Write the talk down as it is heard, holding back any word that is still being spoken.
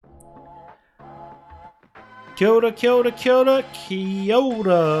Kia ora, kia ora, kia ora, kia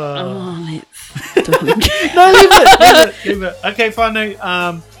ora. Oh, let's do it. No, leave it. Okay,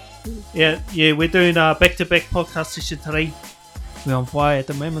 whānau. Yeah, we're doing back-to-back podcast session today. We're on fire at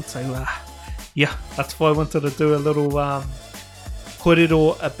the moment, so yeah, that's why I wanted to do a little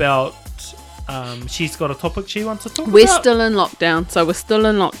kōrero about. She's got a topic she wants to talk about. We're still in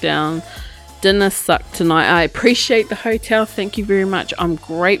lockdown. Dinner sucked tonight. I appreciate the hotel. Thank you very much. I'm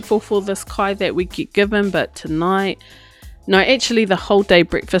grateful for this kai that we get given, but tonight, no, actually the whole day,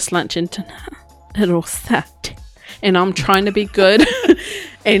 breakfast, lunch and dinner, it all sucked. And I'm trying to be good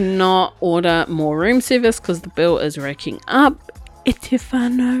and not order more room service because the bill is racking up. E te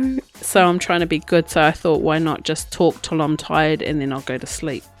whānau. So I'm trying to be good. So I thought, why not just talk till I'm tired and then I'll go to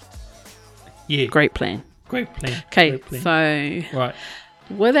sleep. Yeah. Great plan. Okay, so right.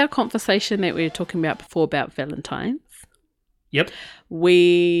 With our conversation that we were talking about before about Valentine's. Yep.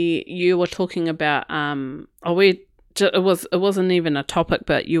 You were talking about it wasn't even a topic,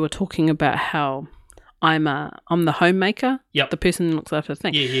 but you were talking about how I'm the homemaker. Yep. The person who looks after the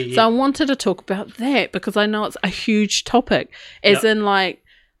thing. Yeah. So I wanted to talk about that because I know it's a huge topic. As in, like,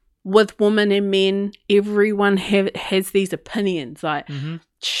 with women and men, everyone has these opinions. Like,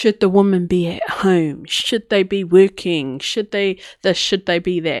 should the woman be at home? Should they be working? Should they this? Should they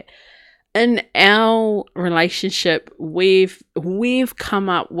be that? In our relationship, we've come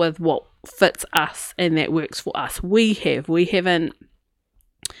up with what fits us and that works for us. We haven't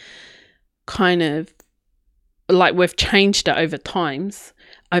kind of, like, we've changed it over time,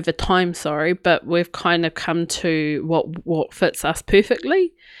 but we've kind of come to what fits us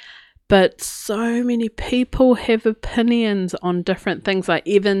perfectly. But so many people have opinions on different things, like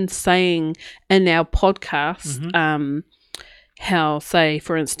even saying in our podcast, how, say,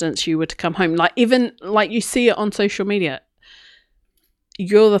 for instance, you were to come home, like, even like you see it on social media,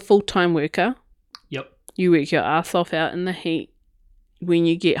 you're the full-time worker. Yep. You work your ass off out in the heat. When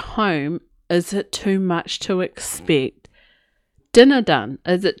you get home, is it too much to expect dinner done?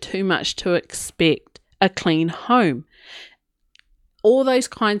 Is it too much to expect a clean home? All those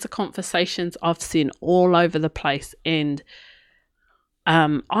kinds of conversations I've seen all over the place, and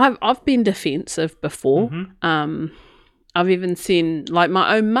I've been defensive before. I've even seen, like,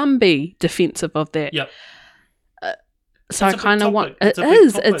 my own mum be defensive of that. Yep. So I kind of want it's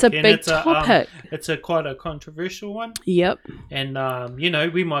a big topic. It's quite a controversial one. Yep. And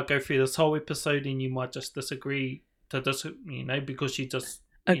we might go through this whole episode, and you might just disagree because you just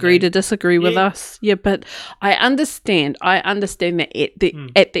agree to disagree with us. Yeah, but I understand that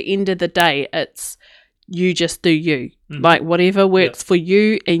at the end of the day, it's you just do you. Like, whatever works for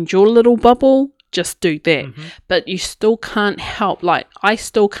you and your little bubble, just do that. But you still can't help, like, I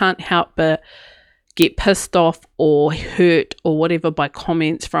still can't help but get pissed off or hurt or whatever by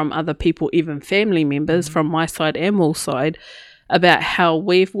comments from other people, even family members from my side and Will's side, about how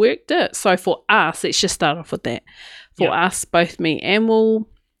we've worked it. So for us, let's just start off with that. For us, both me and Will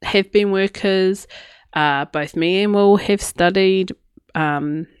have been workers. Both me and Will have studied.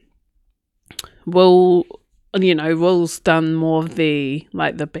 Will's done more of the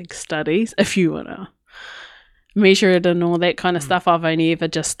big studies, if you want to measure it and all that kind of stuff. I've only ever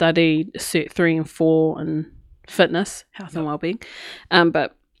just studied Cert 3 and 4 in fitness, health and wellbeing.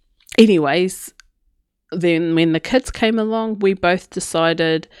 But anyways, then when the kids came along, we both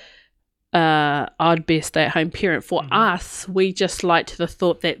decided I'd be a stay-at-home parent. For us, we just liked the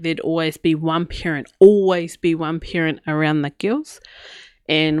thought that there'd always be one parent around the girls.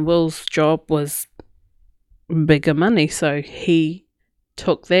 And Will's job was bigger money, so he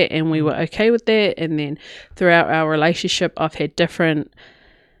took that and we were okay with that. And then throughout our relationship, I've had different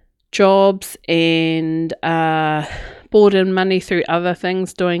jobs and brought in money through other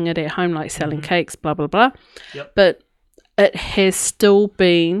things, doing it at home, like selling cakes, blah, blah, blah. Yep. But it has still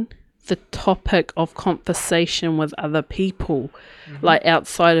been the topic of conversation with other people, like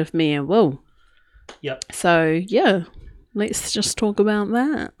outside of me and Will. Yep. So, yeah, let's just talk about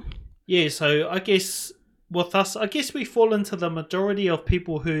that. Yeah, so I guess with us, we fall into the majority of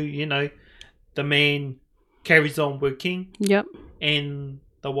people who, the man carries on working. Yep. And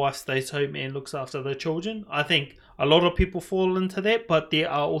the wife stays home and looks after the children. I think a lot of people fall into that, but there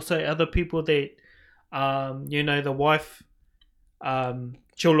are also other people that, the wife,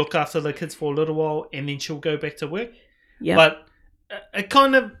 she'll look after the kids for a little while and then she'll go back to work. Yeah. But it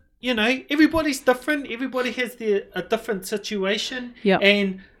kind of, everybody's different. Everybody has a different situation. Yeah.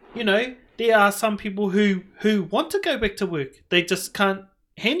 And, there are some people who want to go back to work. They just can't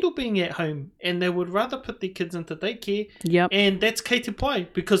handle being at home and they would rather put their kids into daycare. Yep. And that's kei te pai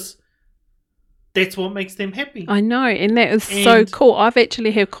because that's what makes them happy. I know, and that is so cool. I've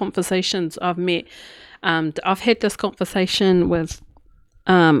actually had conversations. I've met I've had this conversation with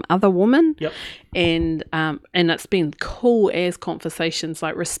other women, Yep. and it's been cool as conversations,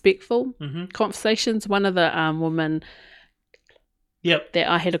 like respectful conversations. One of the women Yep. that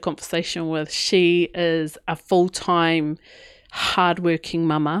I had a conversation with, she is a full-time hardworking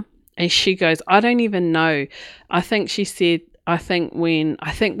mama, and she goes, I don't even know. I think she said,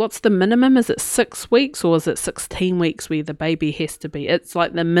 what's the minimum? Is it 6 weeks or is it 16 weeks where the baby has to be? It's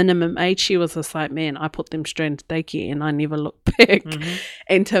like the minimum age. She was just like, man, I put them straight into daycare and I never looked back.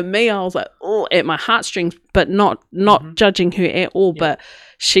 And to me, I was like, oh, at my heartstrings, but not judging her at all. But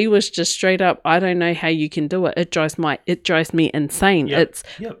she was just straight up, I don't know how you can do it. It drives me insane. It's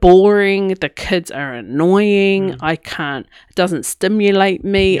boring. The kids are annoying. I can't. It doesn't stimulate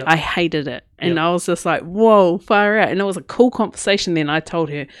me. I hated it. And I was just like, whoa, far out. And it was a cool conversation. Then I told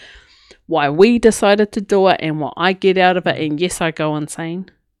her why we decided to do it and what I get out of it. And yes, I go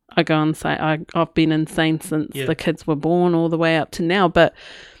insane. I've been insane since the kids were born all the way up to now. But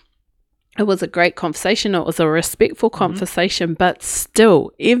it was a great conversation. It was a respectful conversation. But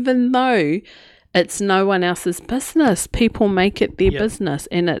still, even though it's no one else's business, people make it their business.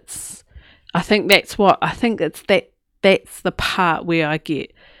 And I think that's the part where I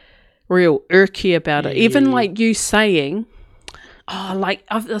get real irky about it. Even like you saying, like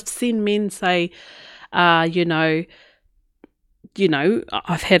I've seen men say, you know,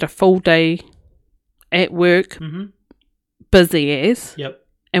 I've had a full day at work, busy as,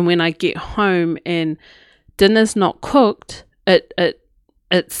 and when I get home and dinner's not cooked, it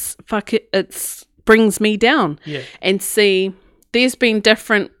brings me down. And see, there's been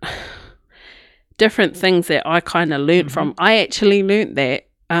different things that I kind of learned from. I actually learned that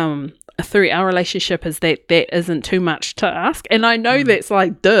through our relationship is that isn't too much to ask. And I know that's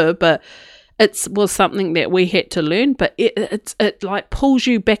like duh, but it was something that we had to learn. But it like pulls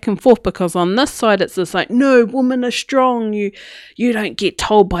you back and forth, because on this side it's just like, no, women are strong. You don't get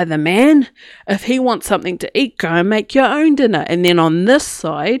told by the man. If he wants something to eat, go and make your own dinner. And then on this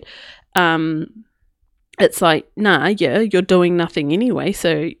side, it's like, nah, you're doing nothing anyway,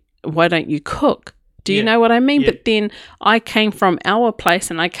 so why don't you cook? Do you know what I mean? But then I came from our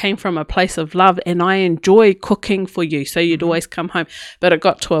place, and I came from a place of love, and I enjoy cooking for you. So you'd always come home. But it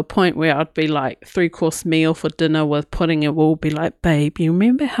got to a point where I'd be like 3-course meal for dinner with pudding, and we'll be like, babe, you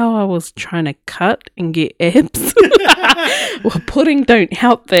remember how I was trying to cut and get abs? Well, pudding don't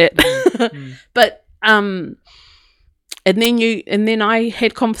help that. But and then I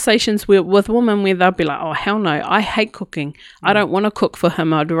had conversations with women where they'll be like, oh, hell no, I hate cooking. I don't want to cook for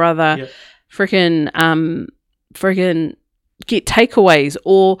him. I'd rather freaking get takeaways,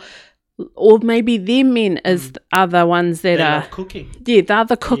 or maybe their men are the ones that they are love cooking. They're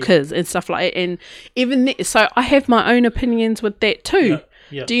the cookers and stuff like that. And even so I have my own opinions with that too.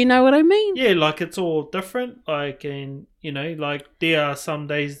 Do you know what I mean? Yeah, like it's all different. Like, and like there are some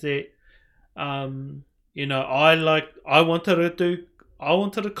days that I wanted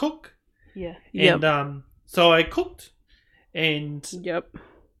to cook. And so I cooked, and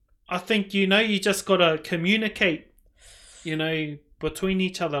I think, you just got to communicate, between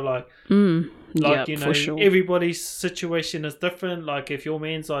each other. Like, for sure. Everybody's situation is different. Like, if your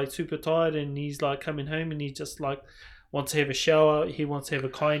man's like super tired and he's like coming home and he just like wants to have a shower, he wants to have a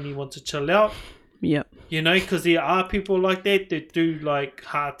kai and he wants to chill out. Because there are people like that do like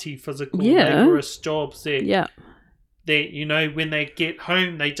hearty, physical, laborious jobs that, when they get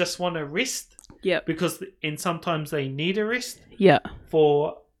home, they just want to rest. And sometimes they need a rest.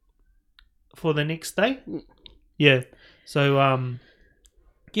 For the next day. So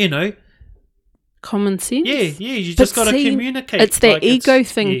common sense. You just got to communicate. It's that ego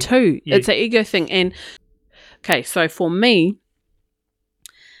thing too. It's an ego thing. And okay, so for me,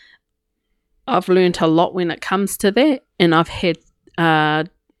 I've learned a lot when it comes to that, and I've had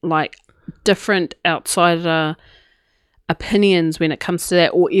like different outsider opinions when it comes to that,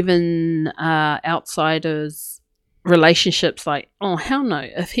 or even outsiders relationships, like, oh hell no,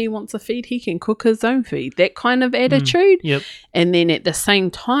 if he wants a feed he can cook his own feed, that kind of attitude. And then at the same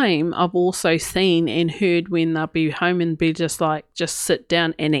time, I've also seen and heard when they'll be home and be just sit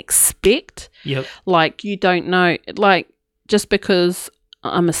down and expect, like, you don't know, like, just because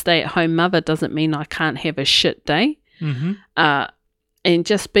I'm a stay-at-home mother doesn't mean I can't have a shit day. And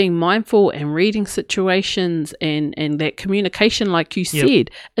just being mindful and reading situations and that communication, like you said,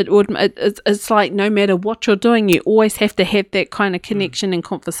 it's like no matter what you're doing, you always have to have that kind of connection and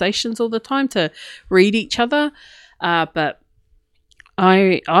conversations all the time to read each other. But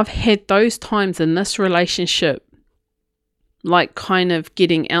I've had those times in this relationship, like kind of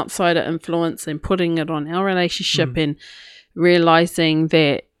getting outsider influence and putting it on our relationship and realizing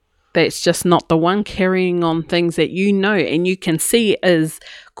that that's just not the one, carrying on things that you know and you can see is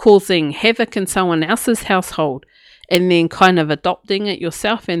causing havoc in someone else's household, and then kind of adopting it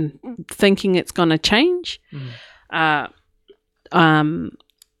yourself and thinking it's going to change. That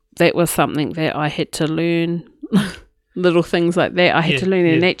was something that I had to learn. Little things like that I had to learn.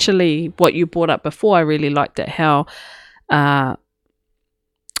 And actually what you brought up before, I really liked it, how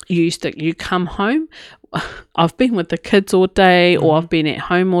you come home. I've been with the kids all day, or I've been at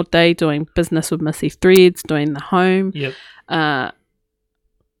home all day doing business with Missy Threads, doing the home,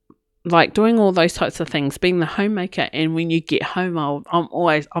 like doing all those types of things, being the homemaker. And when you get home,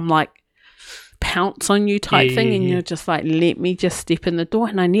 I'm like pounce on you type thing, and you're just like, let me just step in the door.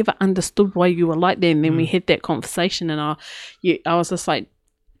 And I never understood why you were like that. And then we had that conversation, and I was just like,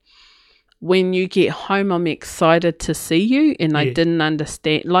 when you get home, I'm excited to see you. And I didn't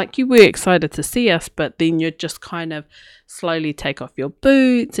understand, like, you were excited to see us, but then you just kind of slowly take off your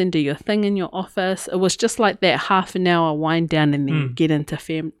boots and do your thing in your office. It was just like that half an hour wind down, and then get into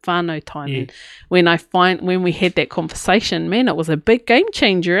whānau time. And when we had that conversation, man, it was a big game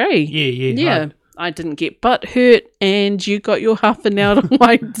changer, eh? Yeah. I didn't get butt hurt, and you got your half an hour to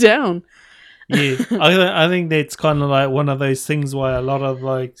wind down. I think that's kind of like one of those things why a lot of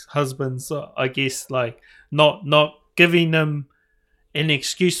like husbands, I guess, like not giving them an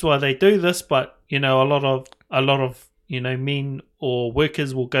excuse why they do this, but you know, a lot of you know, men or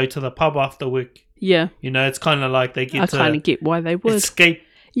workers will go to the pub after work. You know, it's kind of like they get to kind of get why they would escape.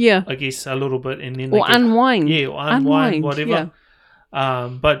 I guess a little bit, and then or unwind. Or unwind, whatever.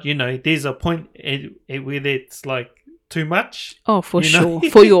 But you know, there's a point where it's like too much. Oh, for sure.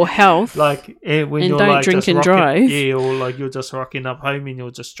 For your health. Like when and you're don't like drink just and rocking, drive. or like you're just rocking up home and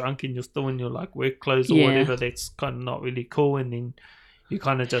you're just drunk and you're still in your like work clothes or whatever. That's kind of not really cool, and then you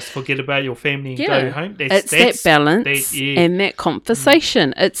kind of just forget about your family and go home. It's that balance and that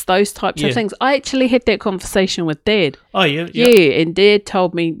conversation. It's those types of things. I actually had that conversation with Dad. Oh yeah. And Dad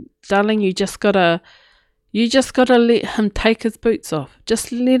told me, darling, you just gotta let him take his boots off.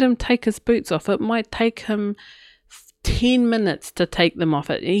 Just let him take his boots off. It might take him 10 minutes to take them off.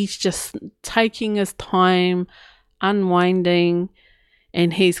 He's just taking his time, unwinding,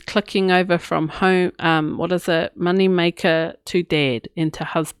 and he's clicking over from home, money maker to dad and to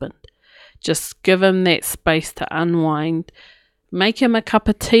husband. Just give him that space to unwind. Make him a cup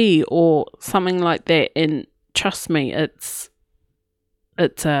of tea or something like that, and trust me, it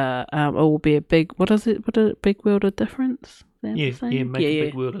will be a big, what is it? What a big world of difference. Make a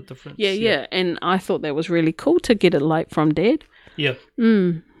big world of difference. And I thought that was really cool to get it like from Dad. But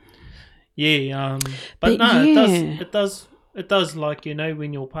no, it does like, you know,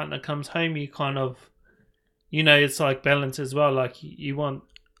 when your partner comes home, you kind of, you know, it's like balance as well. Like you want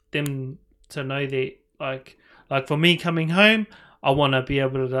them to know that, like for me coming home, I want to be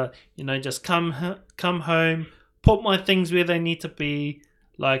able to, you know, just come home, put my things where they need to be,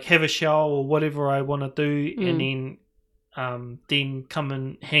 like have a shower or whatever I want to do, and then come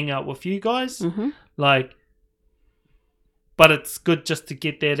and hang out with you guys. Like, but it's good just to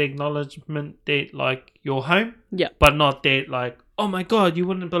get that acknowledgement that like you're home, but not that like, oh my god, you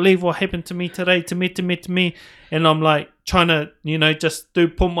wouldn't believe what happened to me today, to me, and I'm like trying to, you know, just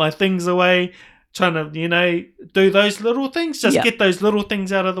put my things away, trying to, you know, do those little things, just get those little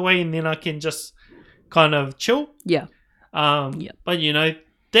things out of the way, and then I can just kind of chill. But you know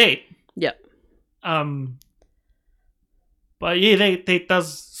that. But yeah, that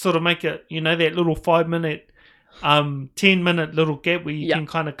does sort of make it, you know, that little 5 minute, 10-minute little gap where you can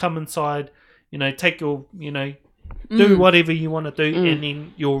kind of come inside, you know, take your, you know, do whatever you want to do, and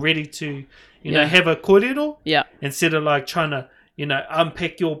then you're ready to, you know, have a kōrero. Instead of like trying to, you know,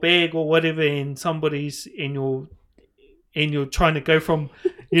 unpack your bag or whatever, and somebody's in your, and you're trying to go from,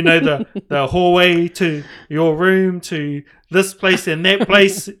 you know, the hallway to your room to this place and that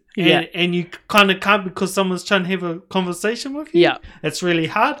place, and you kind of can't because someone's trying to have a conversation with you. It's really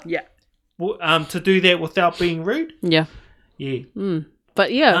hard. To do that without being rude.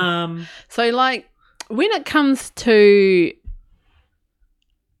 But so like when it comes to,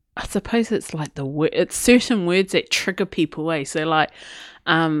 I suppose it's like it's certain words that trigger people, eh? So like,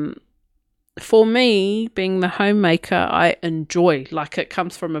 for me, being the homemaker, I enjoy, like it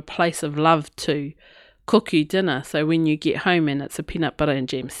comes from a place of love to cook you dinner. So when you get home and it's a peanut butter and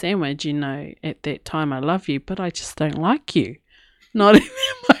jam sandwich, you know, at that time I love you, but I just don't like you. Not in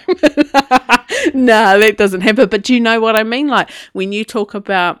that moment. No, that doesn't happen. But you know what I mean? Like when you talk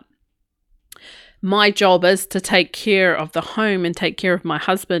about my job is to take care of the home and take care of my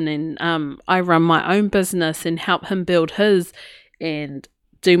husband, and I run my own business and help him build his and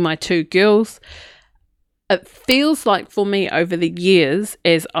do my two girls. it feels like for me over the years,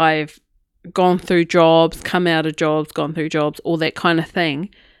 as I've gone through jobs, come out of jobs, gone through jobs, all that kind of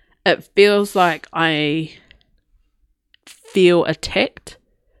thing, it feels like I feel attacked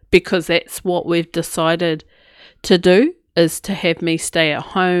because that's what we've decided to do, is to have me stay at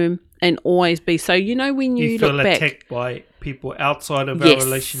home and always be. So, you know, when you feel look back, attacked by people outside of yes, our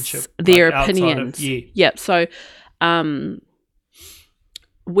relationship, their like outside opinions. of, yeah. Yep. So,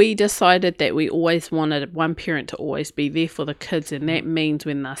 we decided that we always wanted one parent to always be there for the kids, and that means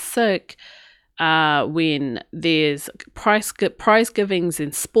when they're sick, when there's prize givings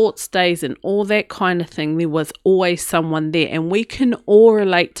and sports days and all that kind of thing, there was always someone there. And we can all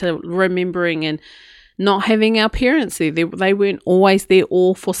relate to remembering and not having our parents there. They weren't always there,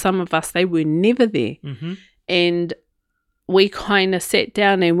 or for some of us, they were never there. Mm-hmm. And we kind of sat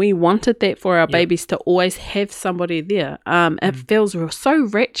down and we wanted that for our babies, to always have somebody there. It feels so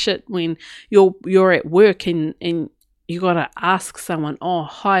wretched when you're at work and you got to ask someone, oh,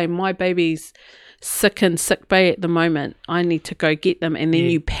 hi, my baby's sick in sick bay at the moment. I need to go get them. And then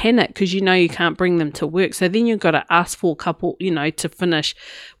you panic because you know you can't bring them to work. So then you've got to ask for a couple, you know, to finish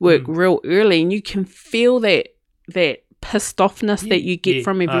work real early. And you can feel that pissed offness that you get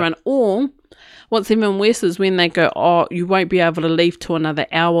from everyone. Or what's even worse is when they go, oh, you won't be able to leave till another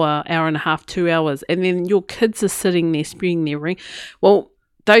hour and a half, 2 hours. And then your kids are sitting there spewing their ring. Well,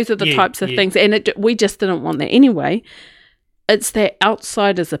 those are the types of things. And we just didn't want that anyway. It's that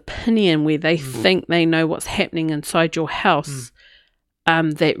outsider's opinion where they think they know what's happening inside your house.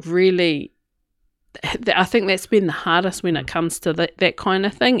 That really, I think that's been the hardest when it comes to that kind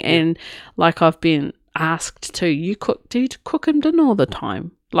of thing. And like I've been asked to, do you cook him dinner all the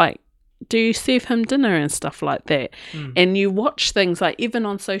time? Like, do you serve him dinner and stuff like that? And you watch things like, even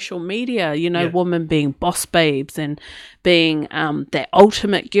on social media, you know, women being boss babes and being that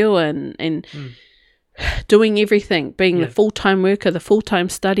ultimate girl and doing everything, being the full-time worker, the full-time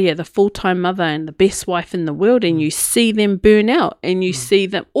studier, the full-time mother, and the best wife in the world. And you see them burn out, and you see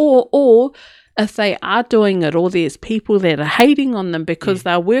them, or if they are doing it, or there's people that are hating on them because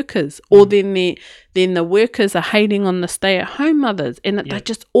they're workers, or then the workers are hating on the stay-at-home mothers, and they're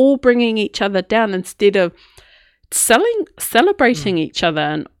just all bringing each other down instead of celebrating each other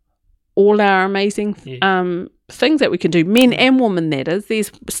and all our amazing things that we can do, men and women. That is, there's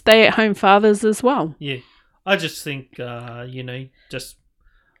stay-at-home fathers as well. Yeah, I just think you know, just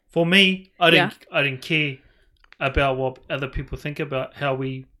for me, I didn't care about what other people think about how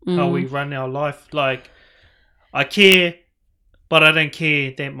we run our life. Like, I care, but I don't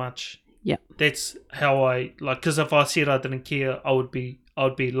care that much. Yeah, that's how I like. Because if I said I didn't care, I would be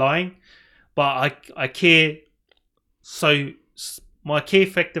lying. But I care. So my care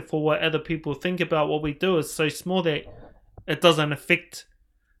factor for what other people think about what we do is so small that it doesn't affect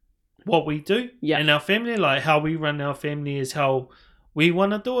what we do in our family. Like, how we run our family is how we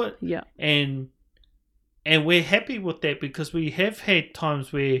want to do it. Yeah, and we're happy with that, because we have had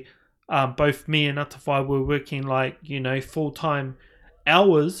times where both me and Atawhai were working, like, you know, full-time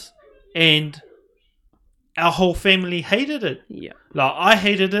hours, and our whole family hated it. Yeah. Like, I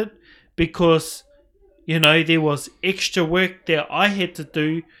hated it because, you know, there was extra work that I had to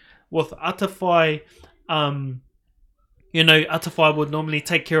do with Atawhai. You know, Atawhai would normally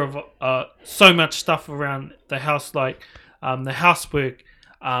take care of so much stuff around the house, like the housework,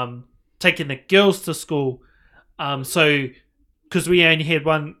 taking the girls to school. So, because we only had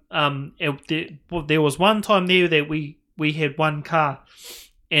one, there was one time there that we had one car,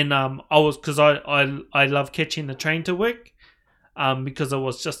 and because I love catching the train to work, because it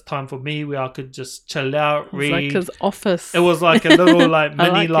was just time for me where I could just chill out, read. Like his office. It was like a little like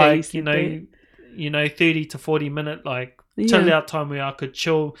mini like you know 30 to 40 minute like chill out time where I could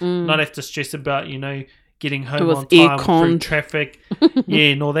chill, not have to stress about, you know, getting home on time through traffic,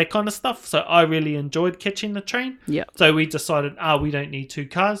 and all that kind of stuff. So I really enjoyed catching the train. Yeah. So we decided, we don't need two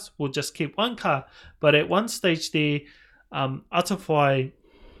cars. We'll just keep one car. But at one stage there, Atawhai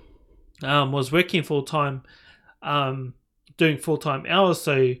was working full time, doing full time hours.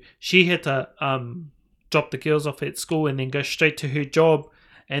 So she had to drop the girls off at school and then go straight to her job,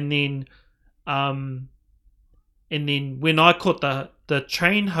 and then when I caught the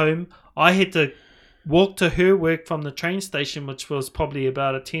train home, I had to walk to her work from the train station, which was probably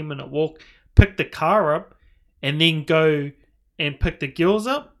about a 10-minute walk, pick the car up, and then go and pick the girls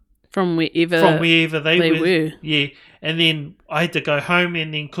up from wherever they were. Yeah, and then I had to go home,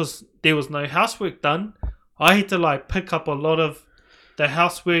 and then because there was no housework done, I had to like pick up a lot of the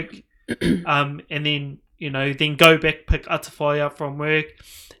housework, and then, you know, then go back, pick Atawhai up from work,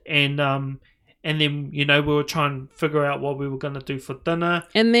 and And then, you know, we were trying to figure out what we were going to do for dinner.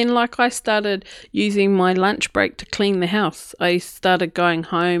 And then, like, I started using my lunch break to clean the house. I started going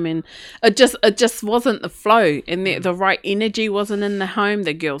home, and it just wasn't the flow, and the right energy wasn't in the home.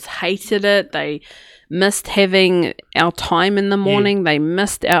 The girls hated it. They missed having our time in the morning. They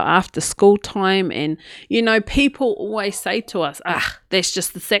missed our after school time. And, you know, people always say to us, that's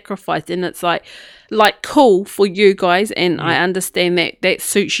just the sacrifice. And it's like cool for you guys, and I understand that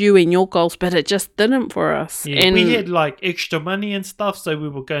suits you and your goals, but it just didn't for us. Yeah, and we had like extra money and stuff, so we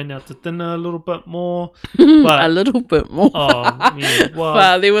were going out to dinner a little bit more. But, a little bit more. Oh, yeah. Well,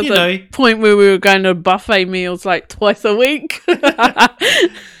 but there was a point where we were going to buffet meals like twice a week.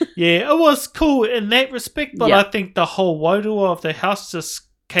 Yeah, it was cool in that respect, but I think the whole wairua of the house just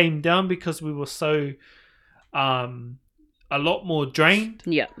came down because we were so a lot more drained.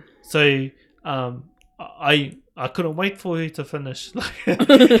 Yeah. So I couldn't wait for her to finish.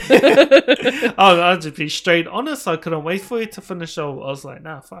 I'll just be straight honest. I couldn't wait for her to finish. I was like,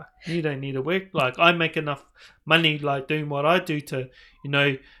 nah, fuck, you don't need to work. Like, I make enough money, like, doing what I do to, you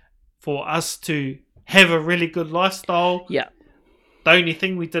know, for us to have a really good lifestyle. Yeah. The only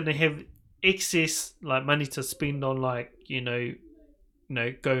thing we didn't have excess, like, money to spend on, like, you know,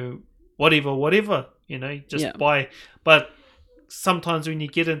 go whatever, you know, just buy. But sometimes when you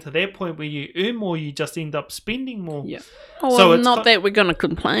get into that point where you earn more, you just end up spending more. Yeah. Well, so it's not that we're going to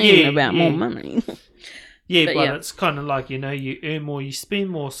complain about more money. but it's kind of like, you know, you earn more, you spend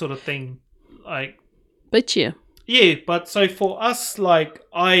more sort of thing. Like, but yeah, but so for us, like,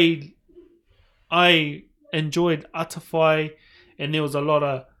 I enjoyed Atawhai, and there was a lot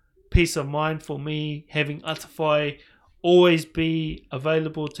of peace of mind for me having Atawhai always be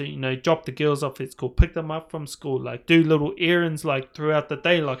available to, you know, drop the girls off at school, pick them up from school, like, do little errands, like, throughout the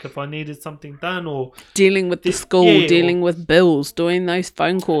day, like, if I needed something done, or dealing with the school, dealing with bills, doing those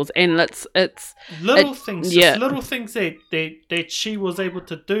phone calls. And it's little things, just little things that she was able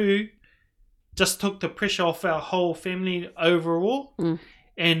to do just took the pressure off our whole family overall.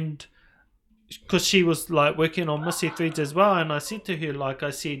 And because she was, like, working on Missy Threads as well, and I said to her, like,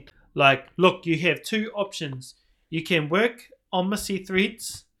 look, you have two options. You can work on Missy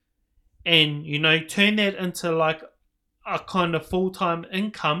Threads and, you know, turn that into, like, a kind of full-time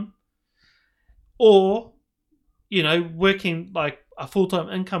income, or, you know, working, like, a full-time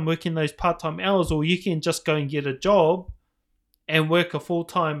income, working those part-time hours, or you can just go and get a job and work a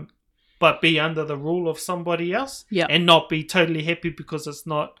full-time but be under the rule of somebody else and not be totally happy because it's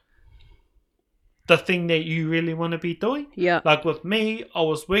not the thing that you really want to be doing. Yeah. Like with me, I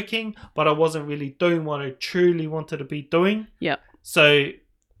was working, but I wasn't really doing what I truly wanted to be doing. Yeah. So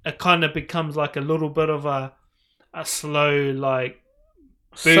it kind of becomes like a little bit of a slow, like,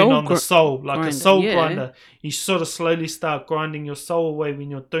 burn on the soul, like a soul grinder. You sort of slowly start grinding your soul away when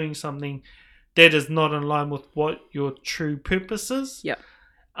you're doing something that is not in line with what your true purpose is. Yeah.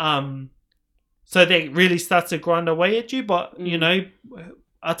 So that really starts to grind away at you, but you know,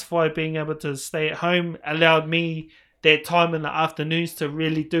 Atawhai being able to stay at home allowed me that time in the afternoons to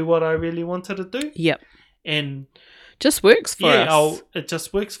really do what I really wanted to do. Yep. And just works for us. It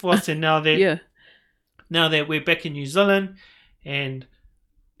just works for us. And now that now that we're back in New Zealand, and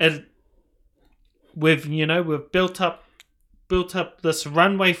we've built up this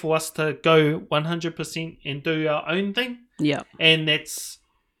runway for us to go 100% and do our own thing. Yeah. And that's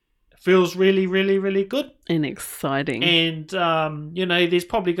feels really, really, really good. And exciting. And, you know, there's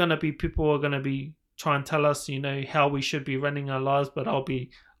probably going to be people who are going to be trying to tell us, you know, how we should be running our lives. But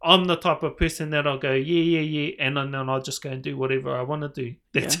I'm the type of person that I'll go, yeah. And then I'll just go and do whatever I want to do.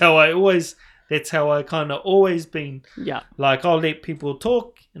 That's how I kind of always been. Yeah. Like, I'll let people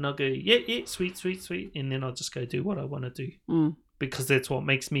talk and I'll go, yeah, sweet. And then I'll just go do what I want to do. Because that's what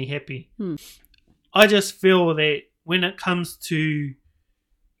makes me happy. I just feel that when it comes to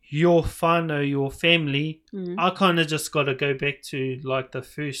your whānau, your family, I kind of just got to go back to, like, the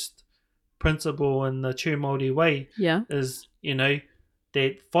first principle in the true Māori way. Yeah. Is, you know,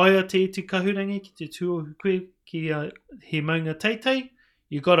 that whaia te kahurangi ki te tuahukoe ki he maunga teitei.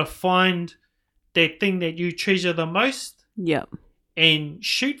 You got to find that thing that you treasure the most. Yeah. And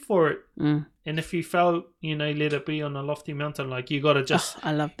shoot for it. And if you fail, you know, let it be on a lofty mountain. Like, you got to just...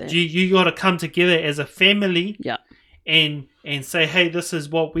 I love that. You got to come together as a family. Yeah. And say, hey, this is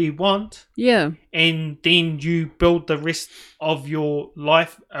what we want. Yeah. And then you build the rest of your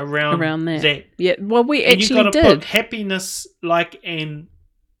life around that. Yeah. Well, we actually did. And you got to put happiness, like, and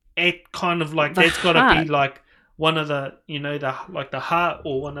at kind of like, that's got to be like one of the, you know, the heart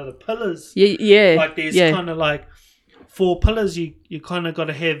or one of the pillars. Yeah. Like, there's kind of like 4 pillars. You kind of got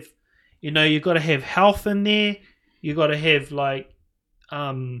to have, you know, you got to have health in there. You got to have, like,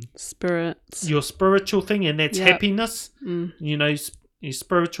 Spirits. your spiritual thing, and that's Yep. happiness. Mm. You know, your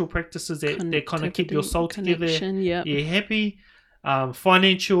spiritual practices that kind of keep your soul together. Yeah. You're happy.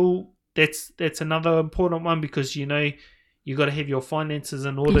 Financial, that's another important one, because you know you got to have your finances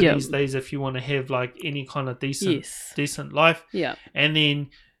in order Yep. these days if you want to have like any kind of Yes. decent life. Yeah. And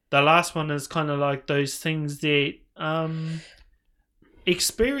then the last one is kind of like those things that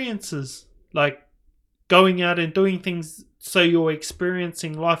experiences, like going out and doing things, so you're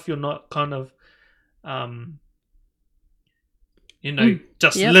experiencing life. You're not kind of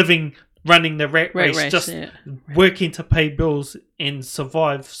just Yep. living, running the rat race, just yeah. working to pay bills and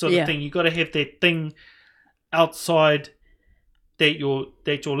survive sort of Yeah. thing. You got to have that thing outside that you're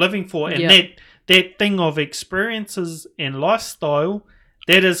living for, and Yep. that thing of experiences and lifestyle,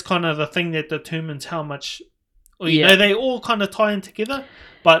 that is kind of the thing that determines how much, or you know, they all kind of tie in together.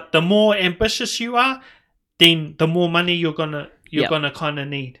 But the more ambitious you are, then the more money you're gonna kind of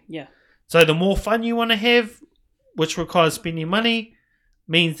need. Yeah. So the more fun you want to have, which requires spending money,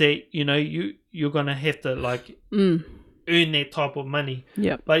 means that you know you're gonna have to like earn that type of money.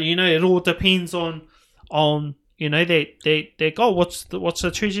 Yeah. But you know, it all depends on you know that goal. What's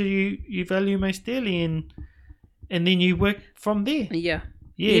the treasure you value most dearly, and then you work from there. Yeah.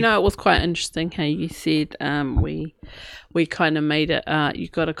 Yeah. You know, it was quite interesting how you said we kind of made it. You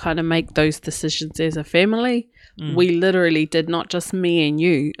got to kind of make those decisions as a family. We literally did, not just me and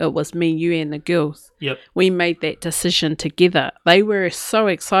you. It was me, you, and the girls. Yep. We made that decision together. They were so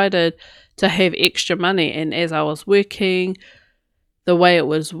excited to have extra money, and as I was working, the way it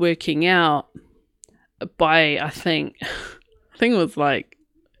was working out, by I think it was like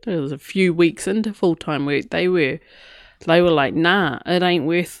it was a few weeks into full time work, they were like, nah, it ain't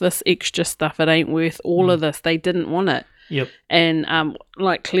worth this extra stuff. It ain't worth all of this. They didn't want it. Yep. And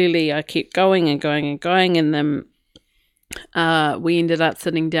like clearly I kept going and going and going, and then we ended up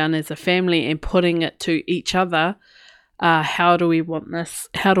sitting down as a family and putting it to each other. How do we want this?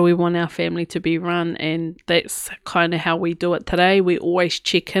 How do we want our family to be run? And that's kind of how we do it today. We always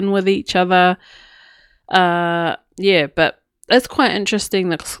check in with each other. But it's quite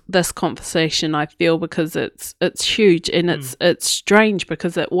interesting, this conversation, I feel, because it's huge, and it's strange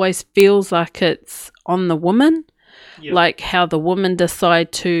because it always feels like it's on the woman. Yep. Like how the woman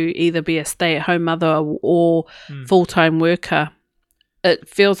decide to either be a stay-at-home mother or full-time worker. It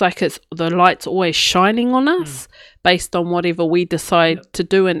feels like it's the light's always shining on us based on whatever we decide to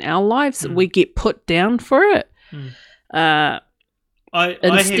do in our lives. We get put down for it.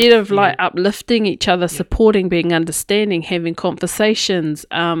 Instead of uplifting each other, supporting, being understanding, having conversations,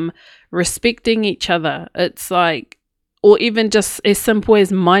 respecting each other. It's like, or even just as simple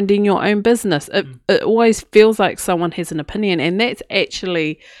as minding your own business. It always feels like someone has an opinion, and that's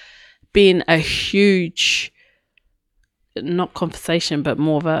actually been a huge, not conversation, but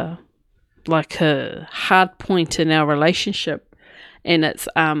more of a hard point in our relationship. And it's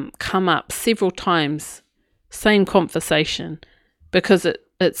come up several times, same conversation, because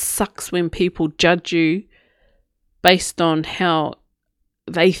it sucks when people judge you based on how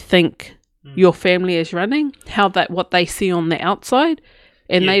they think your family is running, what they see on the outside,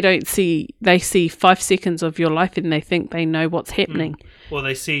 and they see 5 seconds of your life and they think they know what's happening. Or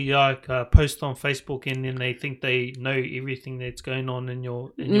they see like a post on Facebook and then they think they know everything that's going on in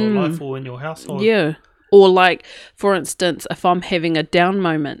your life or in your household. Yeah. Or like, for instance, if I'm having a down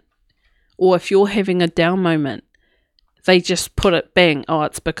moment, or if you're having a down moment, they just put it, bang, oh,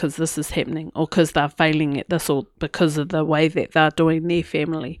 it's because this is happening, or because they're failing at this, or because of the way that they're doing their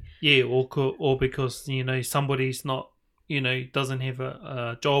family. Yeah, or because, you know, somebody's not, you know, doesn't have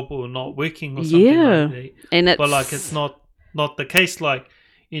a job or not working or something like that. And but like, it's not the case. Like,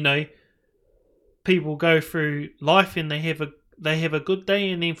 you know, people go through life and they have a good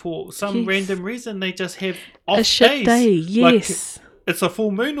day, and then for some random reason they just have off a shit day. Yes. Like, it's a full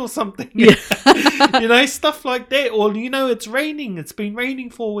moon or something. Yeah. You know, stuff like that. Or, you know, it's raining. It's been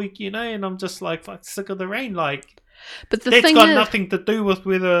raining for a week, you know, and I'm just like, fuck, sick of the rain. Like, but that's got nothing to do with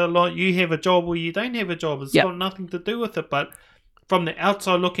whether like you have a job or you don't have a job. It's got nothing to do with it. But from the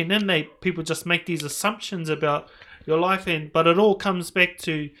outside looking in, people just make these assumptions about your life, but it all comes back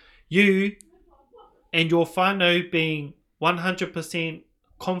to you and your whānau being 100%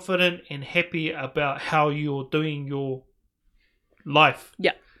 confident and happy about how you're doing your life.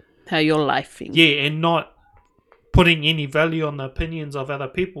 Yeah. How you're lifing. Yeah, and not putting any value on the opinions of other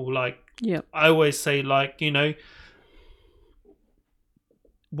people. Like, I always say, like, you know,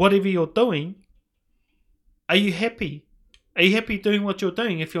 whatever you're doing, are you happy? Are you happy doing what you're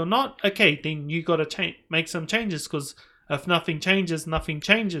doing? If you're not, okay, then you got to make some changes, because if nothing changes, nothing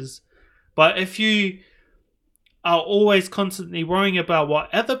changes. But if you are always constantly worrying about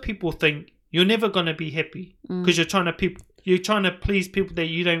what other people think, you're never going to be happy because you're trying to please people that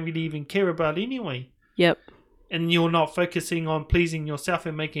you don't really even care about anyway. Yep. And you're not focusing on pleasing yourself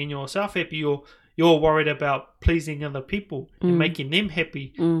and making yourself happy. You're worried about pleasing other people and making them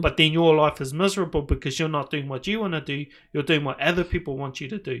happy. But then your life is miserable because you're not doing what you want to do. You're doing what other people want you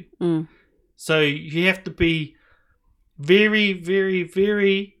to do. So you have to be very, very,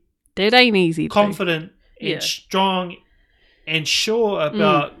 very that ain't easy. confident and strong and sure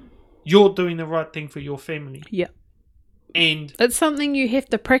about you're doing the right thing for your family. Yeah. And it's something you have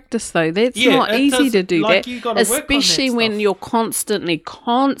to practice, though. That's not easy to do that, especially when you're constantly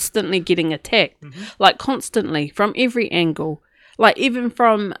getting attacked, like constantly from every angle. Like even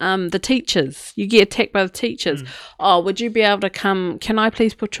from the teachers, you get attacked by the teachers. Oh, would you be able to come? Can I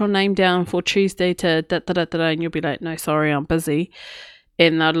please put your name down for Tuesday to da da da da? And you'll be like, no, sorry, I'm busy.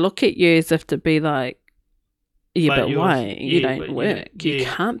 And they'll look at you as if to be like, yeah, but why? You don't work. You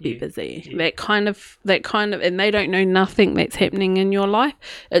can't be busy. That kind of, and they don't know nothing that's happening in your life.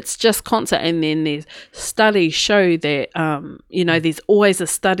 It's just constant. And then there's studies show that, there's always a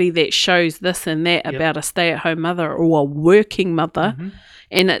study that shows this and that about a stay-at-home mother or a working mother,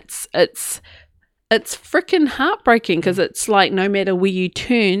 and it's freaking heartbreaking because it's like no matter where you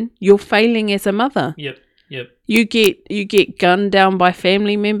turn, you're failing as a mother. Yep. You get gunned down by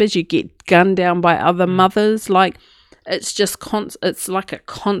family members. You get gunned down by other mothers. Like it's just it's like a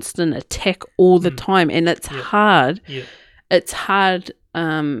constant attack all the time, and it's hard. Yep. It's hard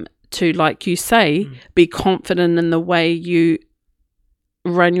to, like you say, be confident in the way you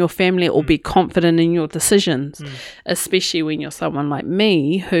run your family or be confident in your decisions, especially when you're someone like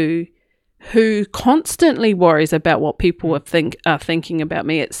me who constantly worries about what people are thinking about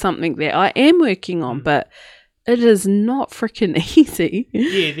me. It's something that I am working on, but it is not freaking easy.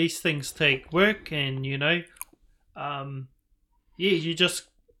 Yeah, these things take work, and you just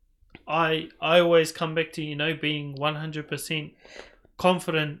I always come back to being 100%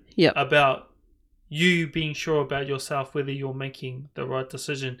 confident about you being sure about yourself, whether you're making the right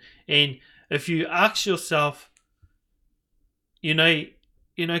decision. And if you ask yourself,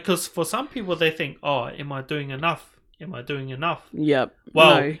 because for some people they think, oh, am I doing enough? Am I doing enough? Yep.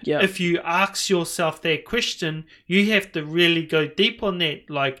 Well, if you ask yourself that question, you have to really go deep on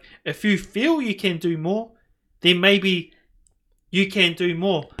that. Like, if you feel you can do more, then maybe you can do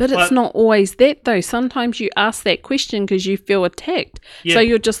more. But it's not always that, though. Sometimes you ask that question because you feel attacked. So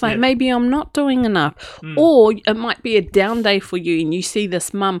you're just like, maybe I'm not doing enough. Or it might be a down day for you and you see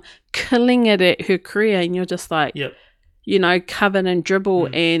this mum killing it at her career and you're just like... covered in dribble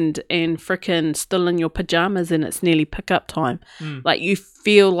and frickin' still in your pajamas and it's nearly pick-up time. Like, you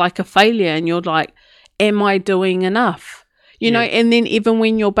feel like a failure and you're like, am I doing enough? And then even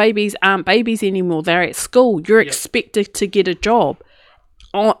when your babies aren't babies anymore, they're at school, you're expected to get a job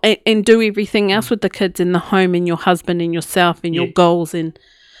and do everything else with the kids in the home and your husband and yourself and your goals.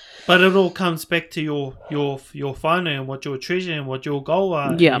 But it all comes back to your whānau and what your treasure and what your goal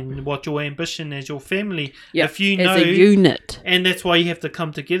are and what your ambition as your family. If you know, as a unit. And that's why you have to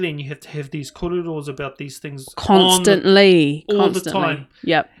come together and you have to have these corridors about these things constantly. All the time.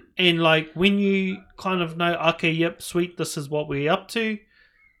 Yep. And like when you kind of know, okay, yep, sweet, this is what we're up to.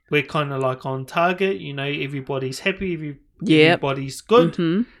 We're kind of like on target, everybody's happy, everybody's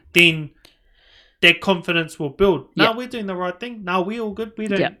good. Then that confidence will build. Now we're doing the right thing. Now we're all good. We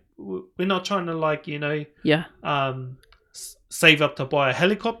don't. We're not trying to save up to buy a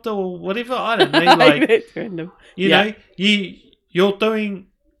helicopter or whatever. I don't know. Like you're doing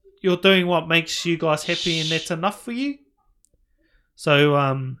what makes you guys happy, and that's enough for you.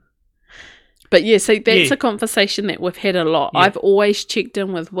 So But so that's a conversation that we've had a lot. I've always checked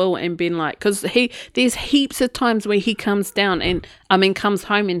in with Will and been like, because there's heaps of times where he comes down and comes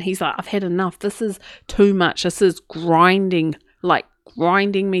home and he's like, I've had enough. This is too much. This is grinding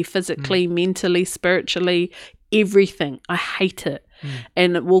me physically, mentally, spiritually, everything. I hate it.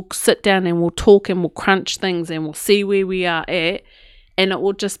 And we'll sit down and we'll talk and we'll crunch things and we'll see where we are at, and it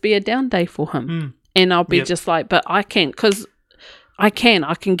will just be a down day for him. And I'll be just like, but I can't, because I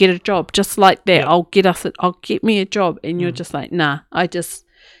can get a job just like that. I'll get me a job. And you're just like, nah, I just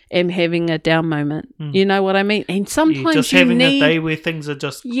am having a down moment. You know what I mean? And sometimes just having a day where things are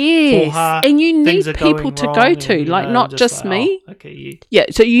just and you need people to go to, like not just me.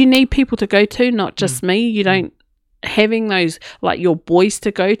 So you need people to go to, not just me. You don't having those like your boys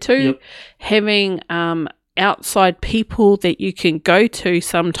to go to, having outside people that you can go to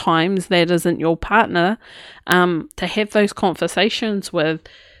sometimes that isn't your partner, to have those conversations with,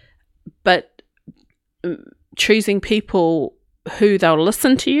 but choosing people who they'll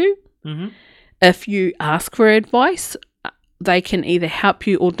listen to you, if you ask for advice, they can either help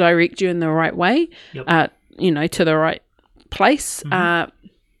you or direct you in the right way, Yep. to the right place.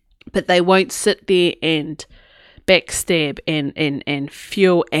 But they won't sit there and backstab and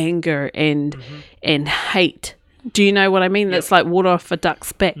fuel anger and hate. Do you know what I mean? Yep. That's like water off a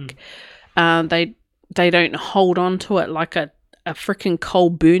duck's back. They don't hold on to it like a freaking coal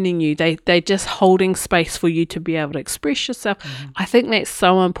burning you. They just holding space for you to be able to express yourself. I think that's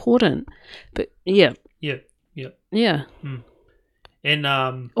so important. But yeah.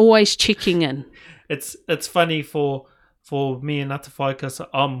 And Always checking in. it's funny for me and Atawhai, because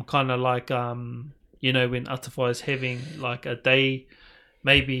I'm kind of like when Atawhai is having like a day,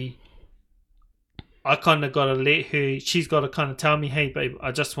 maybe I kind of got to let her, she's got to kind of tell me, hey babe,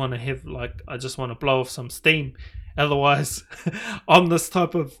 I just want to blow off some steam. Otherwise I'm this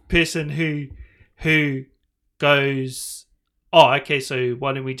type of person who goes, oh okay, so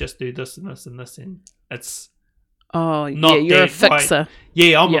why don't we just do this and this and this, and it's not not you're a that right. fixer.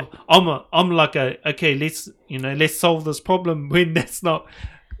 Yeah, I'm like okay, let's solve this problem, when that's not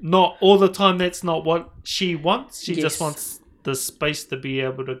all the time. That's not what she wants. She just wants the space to be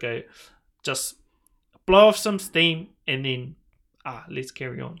able to go, just blow off some steam, and then let's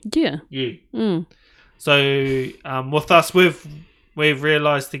carry on. Yeah. So with us, we've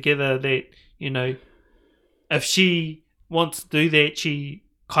realized together that if she wants to do that, she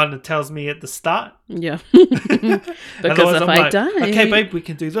kind of tells me at the start. Yeah. Because if I don't, okay babe, we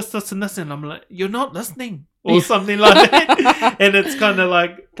can do this and this, and I'm like, you're not listening, or something like that. And it's kind of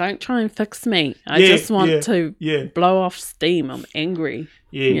like, don't try and fix me. I just want to blow off steam. I'm angry.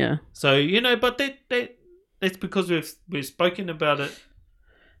 Yeah. So but that's because we've spoken about it,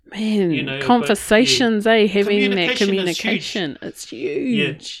 man. Conversations, having that communication, it's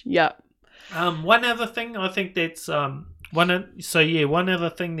huge. Yeah. One other thing I think that's one other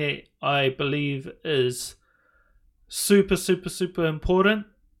thing that I believe is super, super, super important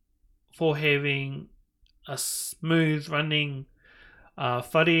for having a smooth running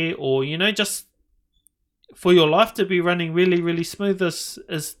whare, or just for your life to be running really, really smooth,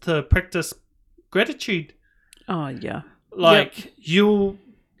 is to practice gratitude. Oh yeah. Like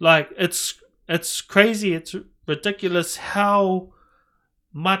it's crazy, it's ridiculous how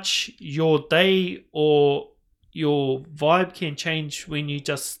much your day or your vibe can change when you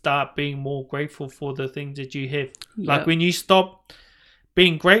just start being more grateful for the things that you have. Like when you stop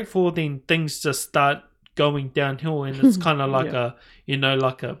being grateful, then things just start going downhill, and it's kind of like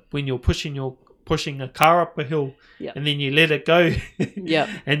when you're pushing a car up a hill, and then you let it go,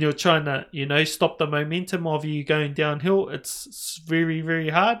 and you're trying to stop the momentum of you going downhill. It's very, very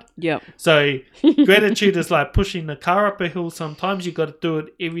hard. So gratitude is like pushing the car up a hill. Sometimes you got to do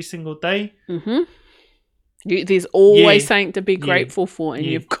it every single day. There's always something to be grateful for, and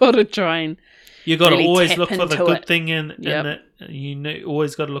you've got to try and you got really to always look for the good it. thing in it.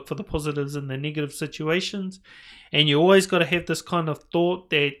 Always got to look for the positives in the negative situations, and you always got to have this kind of thought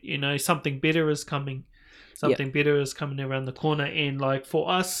that something better is coming, better is coming around the corner. And like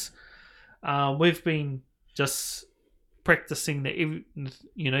for us, we've been just practicing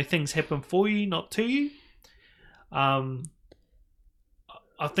that things happen for you, not to you. I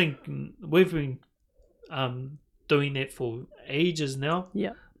think we've been doing that for ages now.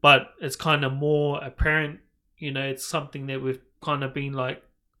 But it's kind of more apparent, it's something that we've kind of been like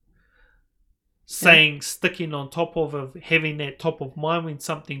sticking on top of having that top of mind when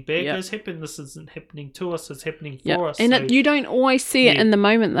something bad goes happen. This isn't happening to us, it's happening for us. And you don't always see it in the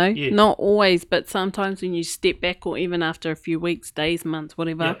moment though. Not always, but sometimes when you step back, or even after a few weeks, days, months,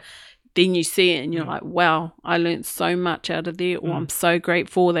 whatever, then you see it and you're like, wow, I learned so much out of there, or I'm so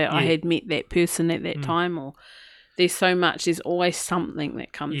grateful that I had met that person at that time, or there's so much. There's always something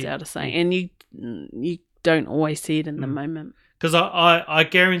that comes out of saying, and you don't always see it in the moment. Because I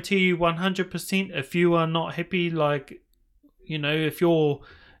guarantee you 100%, if you are not happy, like if you're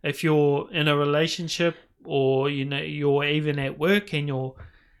in a relationship, or you're even at work and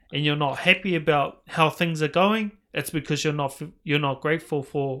you're not happy about how things are going, it's because you're not grateful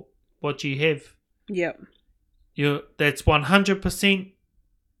for what you have. That's 100%.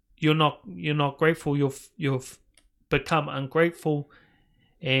 You're not grateful. You've become ungrateful,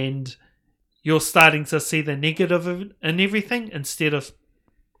 and you're starting to see the negative in everything instead of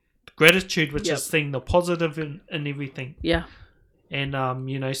gratitude, which is seeing the positive in everything. And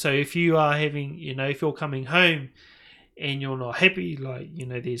so if you are having, if you're coming home and you're not happy, like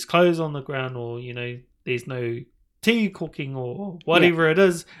there's clothes on the ground, or there's no tea cooking, or whatever it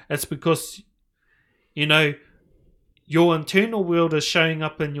is, it's because your internal world is showing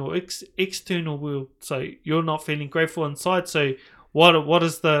up in your external world. So you're not feeling grateful inside. So what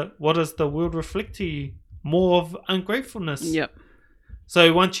does the world reflect to you? More of ungratefulness. Yep.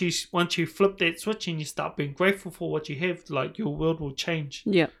 So once you flip that switch and you start being grateful for what you have, like, your world will change.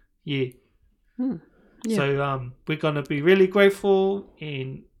 Yep. Yeah. Yeah. So we're gonna be really grateful,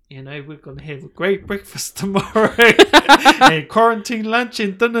 and we're gonna have a great breakfast tomorrow, and quarantine lunch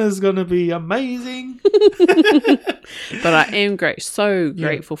and dinner is gonna be amazing. But I am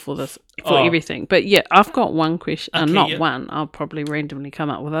grateful for this, for everything. But yeah, I've got one question. Okay, one. I'll probably randomly come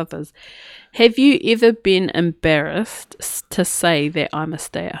up with others. Have you ever been embarrassed to say that I'm a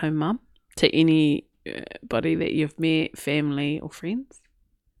stay-at-home mum to anybody that you've met, family or friends?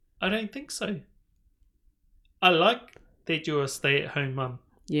 I don't think so. I like that you're a stay-at-home mum.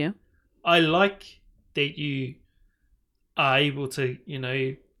 Yeah. I like that you are able to,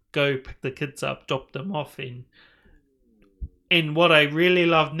 go pick the kids up, drop them off, and what I really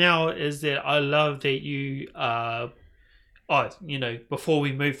love now is that I love that you before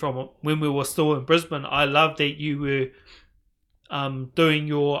we moved from when we were still in Brisbane, I love that you were doing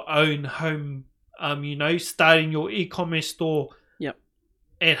your own home, starting your e-commerce store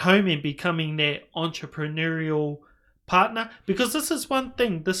at home and becoming that entrepreneurial partner. Because this is one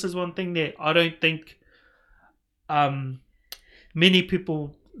thing that I don't think many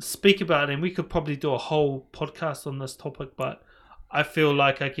people speak about, and we could probably do a whole podcast on this topic, but I feel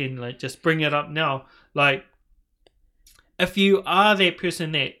like I can just bring it up now. Like, if you are that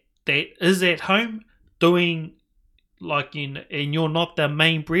person that is at home doing, and you're not the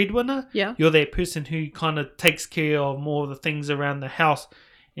main breadwinner, you're that person who kind of takes care of more of the things around the house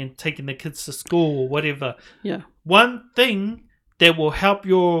and taking the kids to school or whatever. Yeah. One thing that will help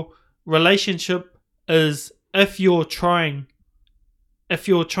your relationship is if you're trying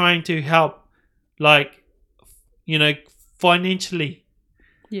to help, financially.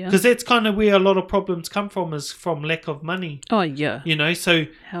 Yeah. Because that's kind of where a lot of problems come from, is from lack of money. Oh, yeah. So...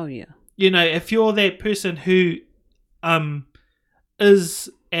 Hell yeah. If you're that person who is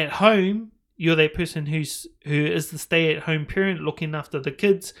at home, you're that person who is the stay-at-home parent looking after the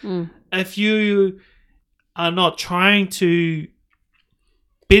kids. If you are not trying to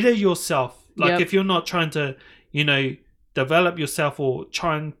better yourself, if you're not trying to, develop yourself or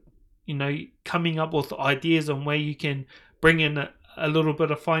try and, coming up with ideas on where you can bring in a little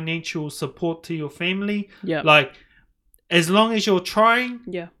bit of financial support to your family, as long as you're trying,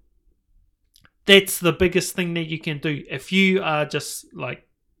 that's the biggest thing that you can do. If you are just like,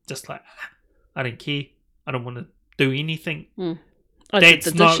 I don't care, I don't want to do anything. I did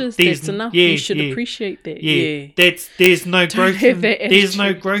the dishes, that's enough. You should appreciate that. There's no growth. There's no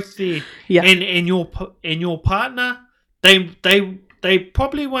attitude. growth there. Yeah. And your partner, they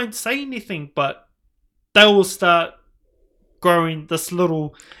probably won't say anything, but they will start growing this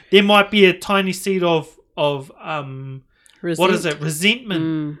little. There might be a tiny seed of what is it?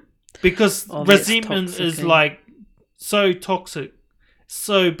 Resentment. Because resentment is so toxic,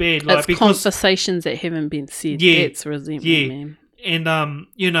 so bad. It's because conversations that haven't been said. That's resentment, man. And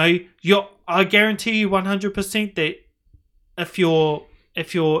I guarantee you 100% that if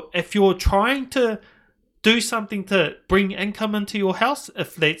you're trying to do something to bring income into your house,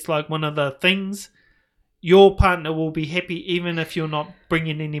 if that's one of the things, your partner will be happy even if you're not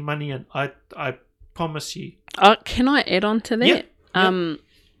bringing any money in. I promise you. Can I add on to that? Yep.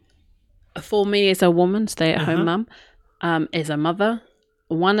 For me as a woman, stay-at-home mum, as a mother,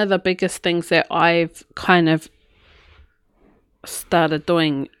 one of the biggest things that I've kind of started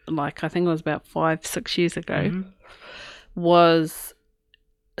doing, I think it was about 5-6 years ago, was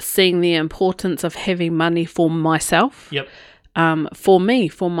seeing the importance of having money for myself. Yep. For me,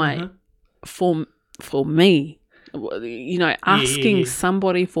 for me, asking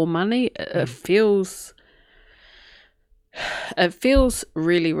somebody for money, it feels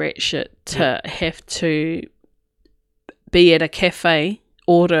really wretched to have to be at a cafe,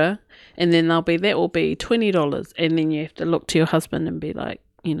 order, and then that will be $20, and then you have to look to your husband and be like,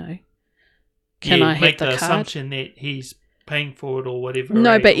 can I have make the the card? assumption that he's paying for it or whatever.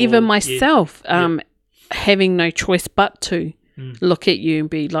 No, but even myself, having no choice but to look at you and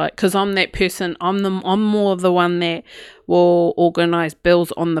be like, because I'm that person. I'm more the one that will organise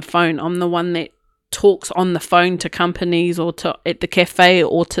bills on the phone. I'm the one that talks on the phone to companies or at the cafe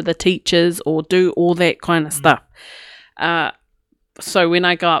or to the teachers or do all that kind of stuff. So when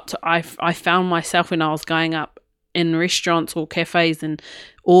I go up to, I found myself when I was going up in restaurants or cafes and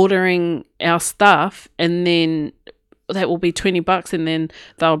ordering our stuff, and then that will be $20, and then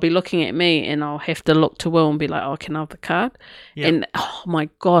they'll be looking at me and I'll have to look to Will and be like, oh, can I have the card? Yep. And oh my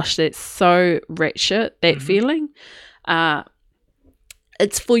gosh, that's so wretched, that feeling.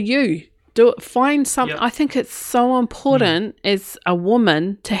 It's for you. Find something. Yep. I think it's so important as a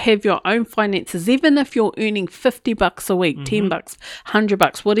woman to have your own finances, even if you're earning $50 a week, $10,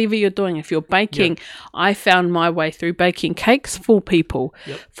 $100, whatever you're doing. If you're baking, I found my way through baking cakes for people,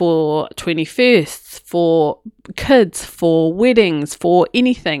 for 21sts, for kids, for weddings, for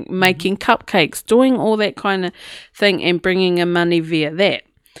anything, making cupcakes, doing all that kind of thing and bringing in money via that.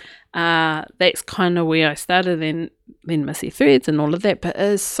 That's kind of where I started, then Missy Threads and all of that, but it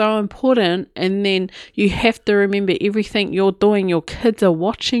is so important. And then you have to remember everything you're doing, your kids are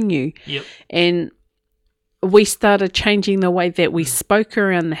watching you. And we started changing the way that we spoke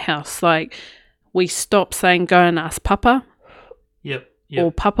around the house. Like, we stopped saying, go and ask Papa,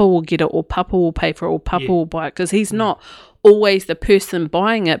 or Papa will get it, or Papa will pay for it, or Papa will buy it, because he's not always the person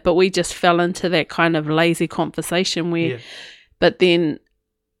buying it. But we just fell into that kind of lazy conversation where, but then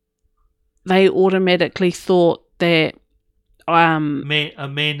they automatically thought that a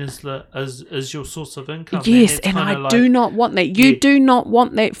man is your source of income. Yes, and I do not want that. You do not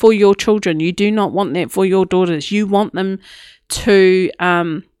want that for your children. You do not want that for your daughters. You want them to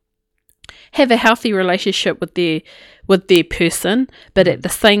have a healthy relationship with their person, but at the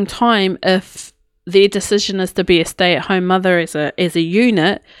same time, if their decision is to be a stay-at-home mother as a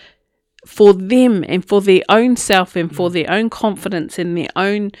unit, for them and for their own self and for their own confidence and their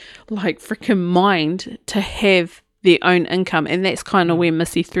own like freaking mind to have their own income. And that's kind of where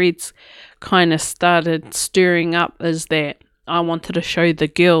Missy Threads kind of started stirring up, is that I wanted to show the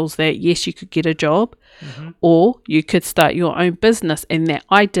girls that yes, you could get a job or you could start your own business, and that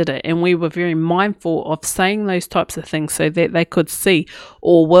I did it. And we were very mindful of saying those types of things so that they could see,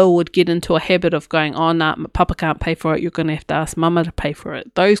 or Will would get into a habit of going, oh no, Papa can't pay for it, you're going to have to ask Mama to pay for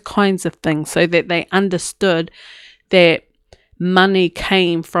it. Those kinds of things, so that they understood that money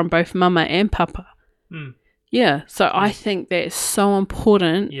came from both Mama and Papa. Yeah, so I think that's so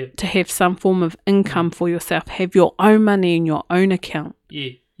important to have some form of income for yourself, have your own money in your own account.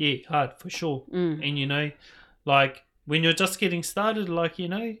 Yeah, hard for sure. And like when you're just getting started, like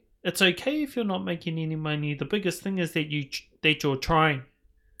it's okay if you're not making any money. The biggest thing is that you're trying.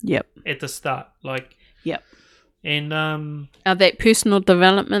 At the start, like. And that personal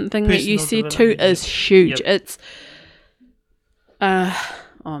development thing that you said too is huge. It's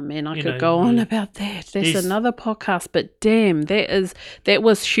oh man, I could go on about that. That's another podcast, but damn, that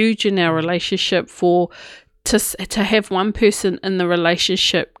was huge in our relationship to have one person in the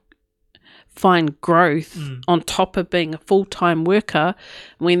relationship find growth on top of being a full-time worker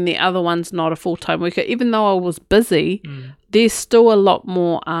when the other one's not a full-time worker. Even though I was busy, there's still a lot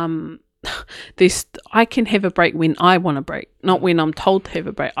more I can have a break when I want a break, not when I'm told to have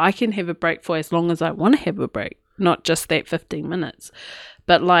a break. I can have a break for as long as I want to have a break, not just that 15 minutes.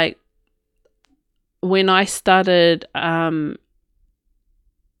 But like when I started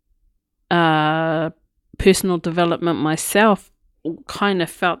personal development myself, kind of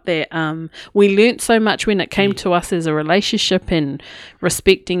felt that we learnt so much when it came to us as a relationship and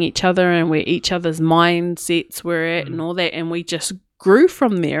respecting each other and where each other's mindsets were at and all that, and we just grew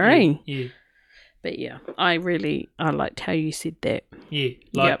from there. But I liked how you said that. You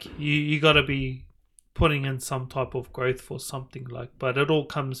got to be putting in some type of growth for something, like, but it all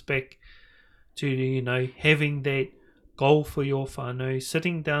comes back to having that goal for your whānau,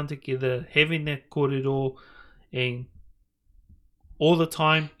 sitting down together, having that kōrero, and all the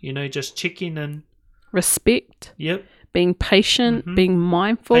time, just checking in. Respect. Being patient, being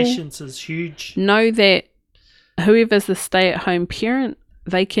mindful. Patience is huge. Know that whoever's the stay-at-home parent,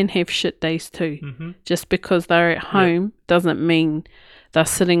 they can have shit days too. Just because they're at home doesn't mean they're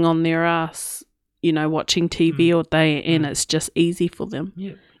sitting on their ass, watching TV all day and it's just easy for them.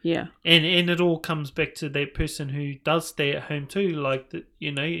 And it all comes back to that person who does stay at home too. Like,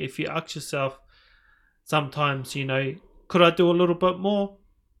 if you ask yourself sometimes, could I do a little bit more?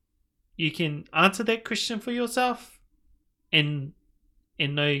 You can answer that question for yourself and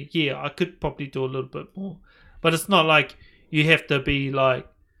know, I could probably do a little bit more. But it's not like you have to be like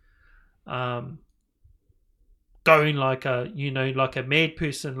going like a mad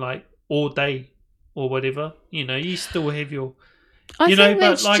person, like all day or whatever. You still have your... I think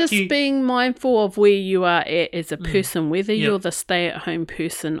that's just being mindful of where you are at as a person, whether you're the stay-at-home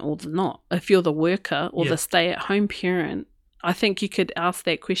person or not. If you're the worker or the stay-at-home parent, I think you could ask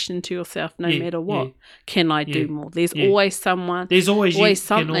that question to yourself no matter what. Can I do more? There's always someone. There's always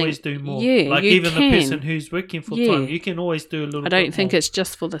something. You can always do more. Like even the person who's working full time, you can always do a little bit more. I don't think it's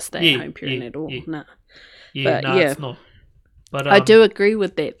just for the stay-at-home parent at all. Nah. It's not. But I do agree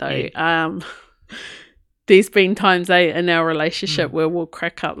with that though. There's been times in our relationship where we'll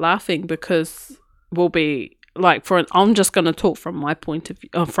crack up laughing because we'll be like I'm just going to talk from my point of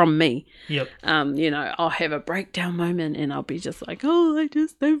view, from me. Yep. I'll have a breakdown moment and I'll be just like, oh, I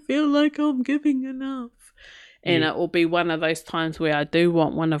just don't feel like I'm giving enough. And it will be one of those times where I do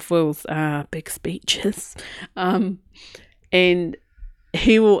want one of Will's big speeches. And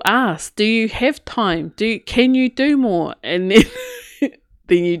he will ask, do you have time? Can you do more? And then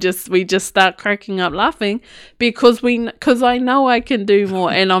we just start cracking up laughing because I know I can do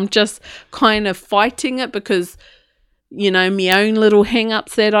more. And I'm just kind of fighting it because, my own little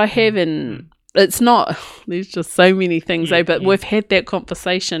hang-ups that I have, and it's not, there's just so many things, but we've had that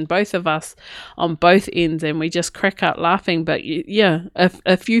conversation, both of us on both ends, and we just crack up laughing. But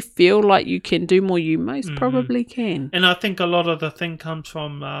if you feel like you can do more, you most probably can. And I think a lot of the thing comes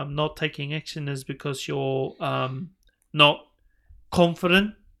from not taking action is because you're not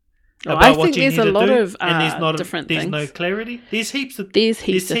confident about what you need to do. I think there's a lot of different things. There's no clarity. There's heaps of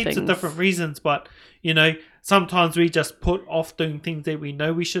different reasons, but sometimes we just put off doing things that we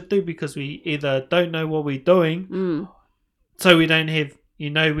know we should do because we either don't know what we're doing, so we don't have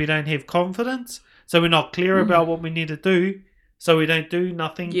confidence, so we're not clear about what we need to do, so we don't do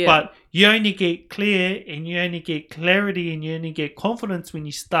nothing. But you only get clear and you only get clarity and you only get confidence when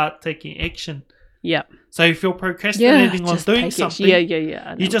you start taking action. Yeah. So if you're procrastinating on doing something,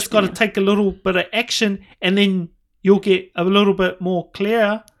 you just got to take a little bit of action, and then you'll get a little bit more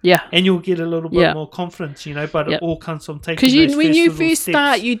clear. Yeah. And you'll get a little bit more confidence, but it all comes from taking those because when you first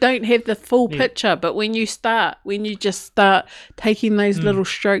start, you don't have the full picture, but when you just start taking those little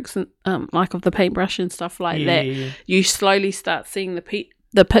strokes and like of the paintbrush and stuff like that, you slowly start seeing the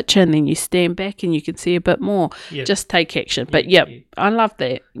picture, and then you stand back and you can see a bit more. Just take action. But I love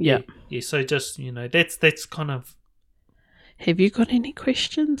that. Yeah. So just that's kind of. Have you got any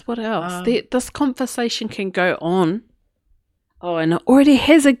questions? What else? This conversation can go on. Oh, and it already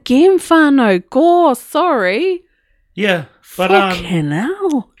has again, whānau. Gosh, sorry. Yeah, but fucking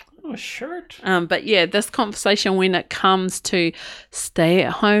hell. Oh, shirt. But this conversation when it comes to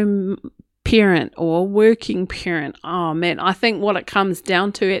stay-at-home parent or working parent. Oh man, I think what it comes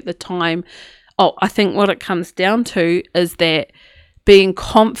down to at the time. I think what it comes down to is that. Being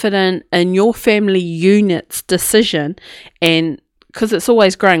confident in your family unit's decision, and because it's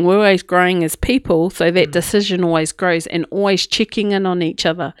always growing, we're always growing as people, so that decision always grows, and always checking in on each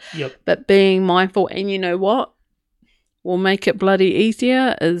other. But being mindful, and you know what will make it bloody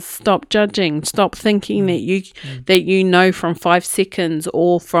easier is stop judging, stop thinking that you know from 5 seconds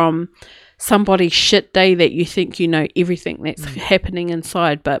or from somebody's shit day that you think you know everything that's happening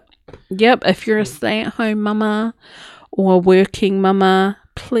inside. But if you're a stay-at-home mama or a working mama,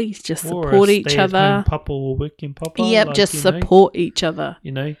 please just support each other. Papa or working papa. Just support each other.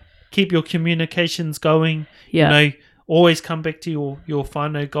 Keep your communications going. Always come back to your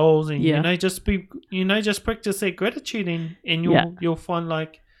final goals, and just practice that gratitude, and you'll find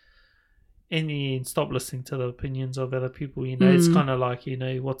like in the end, stop listening to the opinions of other people. It's kind of like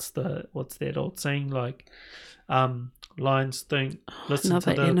what's that old saying, like lions don't listen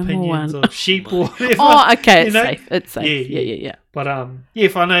to the opinions of sheep or whatever. Oh, okay, it's safe. Yeah. But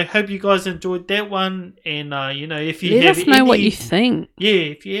if I hope you guys enjoyed that one, and if you let us know what you think.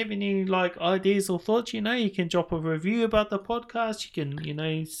 If you have any like ideas or thoughts, you can drop a review about the podcast. You can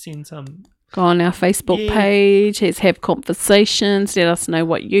send some. Go on our Facebook page. Let's have conversations. Let us know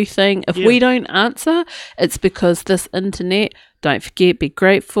what you think. If we don't answer, it's because this internet. Don't forget, be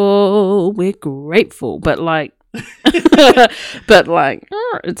grateful. We're grateful, but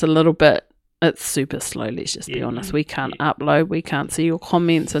it's a little bit. It's super slow. Let's just be honest. We can't upload. We can't see your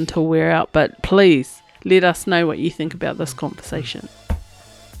comments until we're out. But please let us know what you think about this conversation.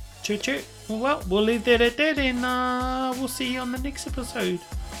 Choo. Well, we'll leave that at that, and we'll see you on the next episode.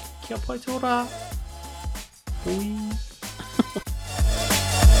 Kia pai tō rā. Bye.